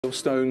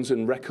Milestones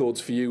and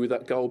records for you with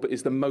that goal, but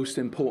is the most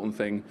important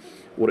thing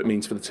what it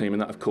means for the team,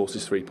 and that of course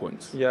is 3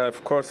 points. Yeah,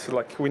 of course.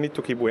 Like, we need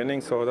to keep winning,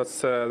 so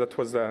that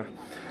was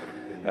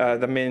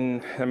the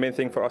main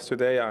thing for us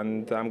today,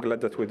 and I'm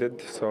glad that we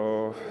did.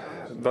 So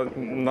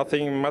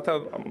nothing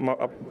mattered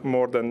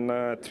more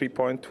than 3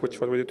 points, which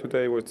what we did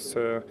today. Was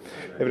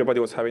everybody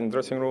was having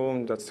dressing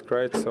room. That's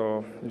great.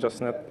 So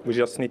we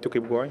just need to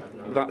keep going.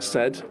 That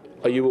said,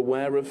 are you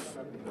aware of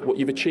what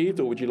you've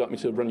achieved, or would you like me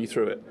to run you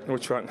through it?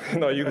 Which one?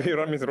 No, you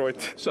run me through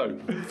it. So,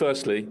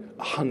 firstly,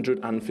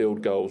 100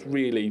 Anfield goals,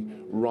 really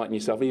writing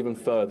yourself even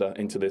further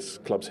into this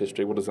club's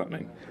history. What does that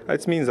mean?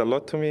 It means a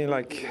lot to me.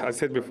 Like I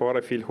said before,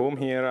 I feel home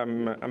here.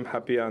 I'm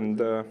happy,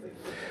 and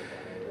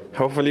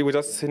hopefully we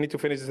just need to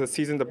finish the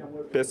season the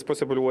best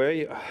possible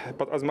way.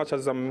 But as much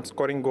as I'm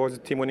scoring goals,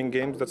 team-winning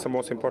games, that's the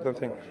most important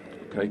thing.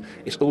 Okay.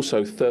 It's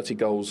also 30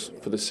 goals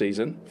for the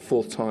season,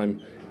 4th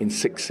time in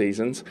 6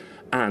 seasons,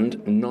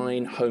 and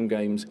 9 home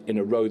games in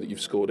a row that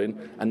you've scored in,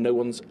 and no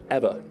one's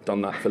ever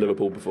done that for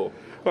Liverpool before.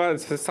 Well,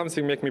 it's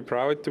something make me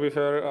proud, to be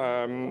fair.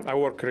 I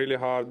work really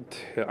hard,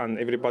 and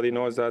everybody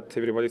knows that,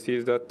 everybody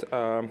sees that.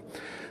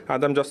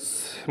 And I'm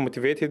just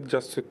motivated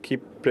just to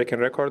keep breaking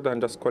record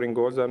and just scoring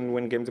goals and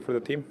win games for the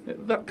team.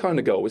 That kind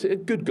of goal, is it a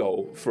good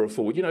goal for a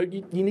forward? You know,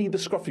 you need the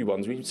scruffy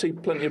ones. We see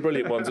plenty of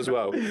brilliant ones as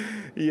well.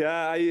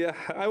 Yeah,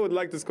 I would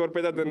like to score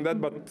better than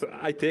that, but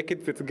I take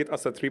it to get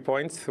us 3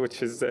 points,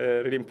 which is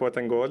a really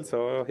important goal.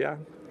 So, yeah.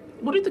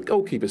 What did the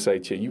goalkeeper say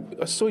to you?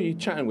 I saw you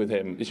chatting with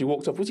him as you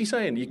walked off. What was he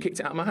saying? You kicked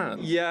it out of my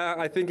hand? Yeah,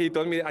 I think he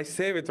told me I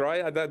saved it,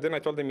 right? Then I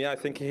told him, yeah, I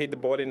think he hit the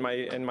ball in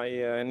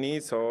my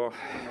knee. So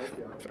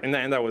in the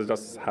end, I was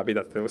just happy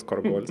that they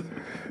scored goals.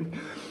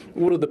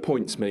 What do the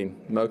points mean,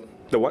 Mo?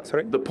 The what,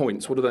 sorry? The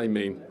points, what do they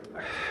mean?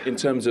 In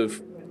terms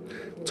of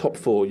top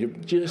 4, you're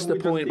just a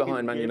point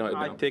behind Man United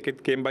now. I take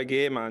it game by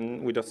game,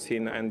 and we just see,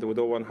 and we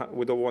don't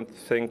want to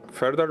think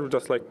further. We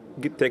just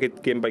take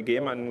it game by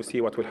game, and we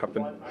see what will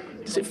happen.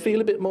 Does it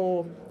feel a bit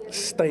more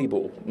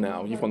stable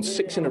now? You've won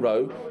 6 in a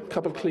row, a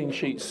couple of clean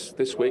sheets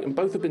this week, and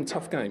both have been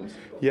tough games.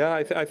 Yeah,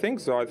 I think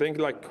so. I think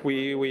like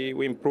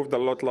we improved a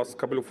lot last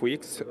couple of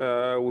weeks.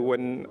 We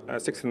won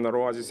 6 in a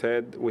row, as you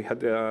said. We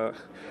had a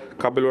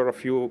couple or a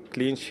few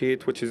clean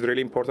sheets, which is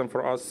really important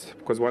for us,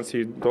 because once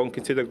you don't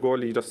concede a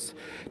goal, you just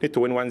need to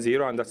win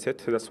 1-0, and that's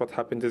it. That's what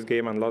happened this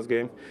game and last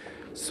game.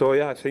 So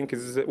yeah, I think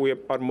we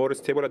are more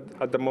stable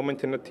at the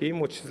moment in the team,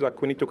 which is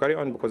like we need to carry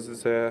on, because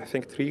there's I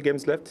think 3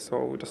 games left,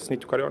 so we just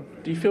need to carry on.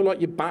 Do you feel like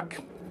you're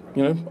back?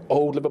 You know,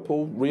 old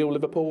Liverpool, real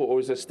Liverpool, or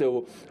is there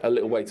still a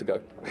little way to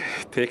go?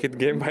 Take it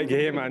game by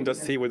game and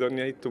just see. We don't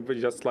need to be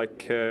just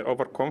like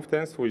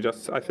overconfidence.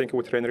 I think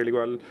we train really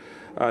well,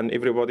 and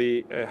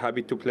everybody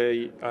happy to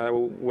play.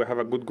 We have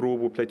a good group.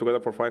 We play together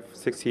for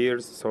 5-6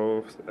 years,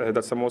 so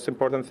that's the most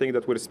important thing,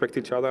 that we respect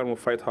each other and we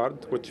fight hard,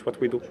 which is what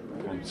we do.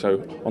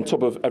 So on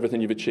top of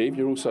everything you've achieved,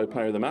 you're also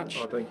player of the match.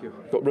 Oh, thank you.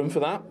 Got room for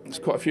that? There's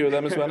quite a few of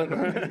them as well.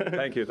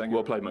 Thank you.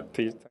 Well played,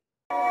 mate.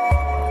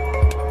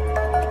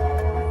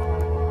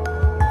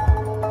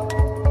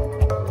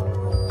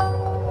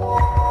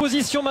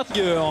 Position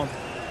maintenant.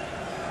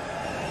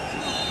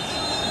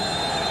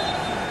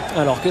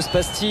 Alors que se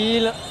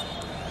passe-t-il?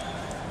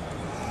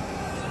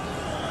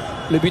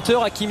 Le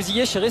buteur Hakim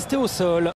Ziyech est resté au sol.